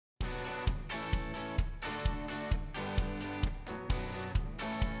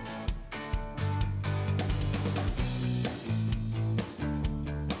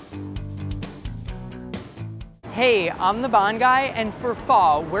Hey, I'm the Bond Guy, and for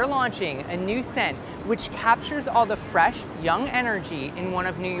fall, we're launching a new scent which captures all the fresh, young energy in one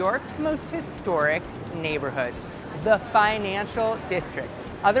of New York's most historic neighborhoods, the Financial District,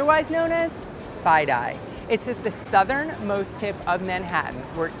 otherwise known as FiDi. It's at the southernmost tip of Manhattan,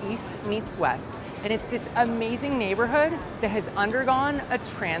 where east meets west, and it's this amazing neighborhood that has undergone a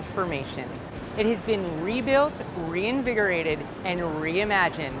transformation. It has been rebuilt, reinvigorated, and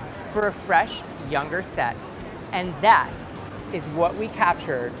reimagined for a fresh, younger set. And that is what we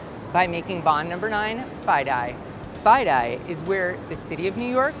captured by making Bond number 9, FiDi. FiDi is where the city of New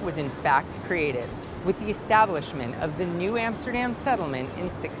York was in fact created, with the establishment of the New Amsterdam settlement in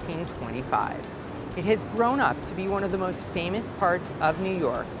 1625. It has grown up to be one of the most famous parts of New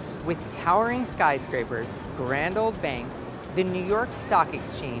York, with towering skyscrapers, grand old banks, the New York Stock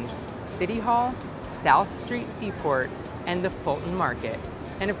Exchange, City Hall, South Street Seaport, and the Fulton Market.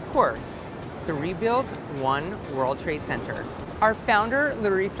 And of course, the rebuilt One World Trade Center. Our founder,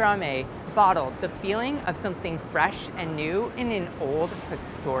 Lotus bottled the feeling of something fresh and new in an old,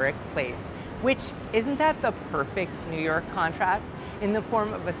 historic place, which isn't that the perfect New York contrast in the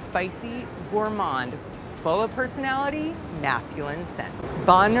form of a spicy, gourmand, full of personality, masculine scent.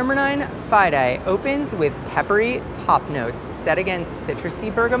 Bond number 9, FiDi, opens with peppery top notes set against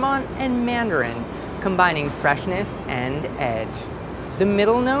citrusy bergamot and mandarin, combining freshness and edge. The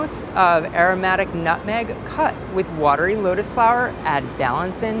middle notes of aromatic nutmeg cut with watery lotus flower add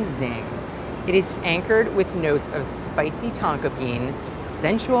balance and zing. It is anchored with notes of spicy tonka bean,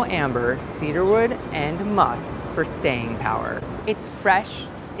 sensual amber, cedarwood, and musk for staying power. It's fresh,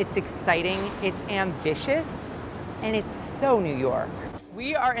 it's exciting, it's ambitious, and it's so New York.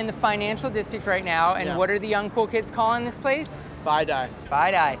 We are in the Financial District right now, and what are the young cool kids calling this place? FiDi.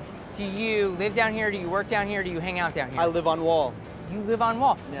 FiDi. Do you live down here? Do you work down here? Do you hang out down here? I live on Wall. You live on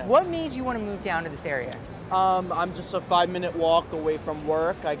Wall. Yeah. What made you want to move down to this area? I'm just a 5-minute walk away from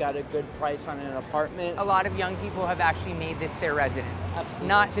work. I got a good price on an apartment. A lot of young people have actually made this their residence, Absolutely.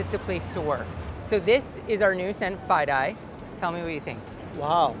 not just a place to work. So this is our new scent, FiDi. Tell me what you think.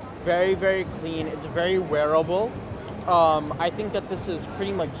 Wow, very, very clean. It's very wearable. I think that this is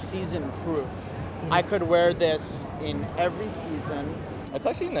pretty much season proof. I could wear this in every season. It's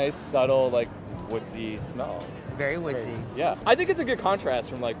actually a nice, subtle, like, woodsy smell. It's very woodsy. Yeah, I think it's a good contrast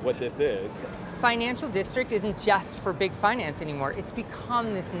from like what this is. Financial District isn't just for big finance anymore. It's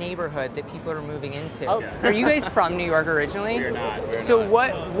become this neighborhood that people are moving into. Oh. Are you guys from New York originally? We're not. So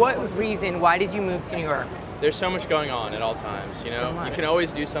what reason, why did you move to New York? There's so much going on at all times, you know? So much. You can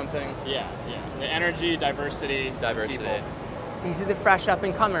always do something. Yeah. The energy, diversity. Diversity. These are the fresh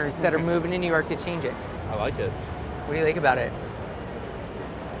up-and-comers that are moving to New York to change it. I like it. What do you like about it?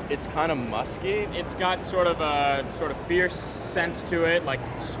 It's kind of musky. It's got sort of a fierce sense to it, like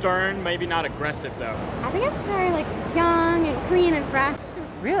stern, maybe not aggressive though. I think it's very like young and clean and fresh.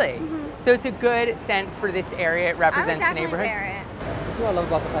 Really? So it's a good scent for this area. It represents the neighborhood. Wear it. What do I love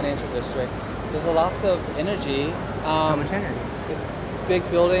about the Financial District? There's a lot of energy. So much energy. Big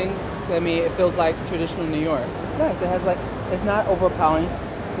buildings. I mean, it feels like traditional New York. It's nice. It has like, it's not overpowering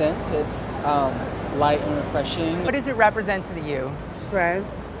scent. It's light and refreshing. What does it represent to you?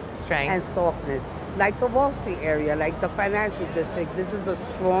 Strength and softness. Like the Wall Street area, like the Financial District, this is a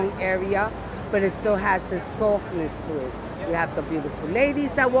strong area, but it still has this softness to it. You have the beautiful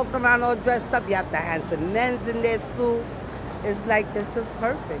ladies that walk around all dressed up. You have the handsome men in their suits. It's like, it's just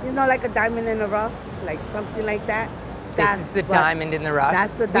perfect. You know, like a diamond in the rough, like something like that. This is the diamond in the rough.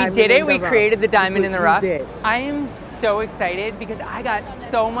 That's the diamond We did it. in the We rough. created the diamond in the rough. did. I am so excited because I got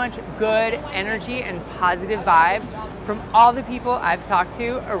so much good energy and positive vibes from all the people I've talked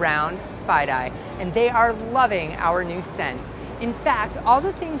to around FiDi, and they are loving our new scent. In fact, all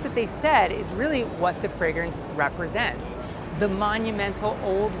the things that they said is really what the fragrance represents. The monumental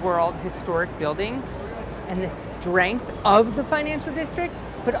old world historic building and the strength of the Financial District,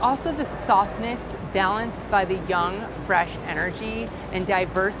 but also the softness balanced by the young, fresh energy and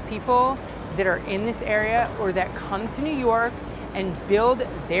diverse people that are in this area or that come to New York and build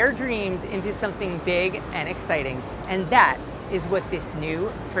their dreams into something big and exciting. And that is what this new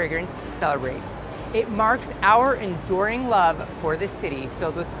fragrance celebrates. It marks our enduring love for the city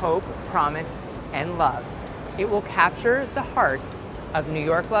filled with hope, promise, and love. It will capture the hearts of New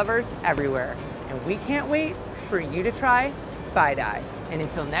York lovers everywhere. And we can't wait for you to try FiDi. And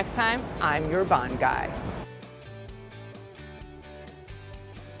until next time, I'm your Bond Guy.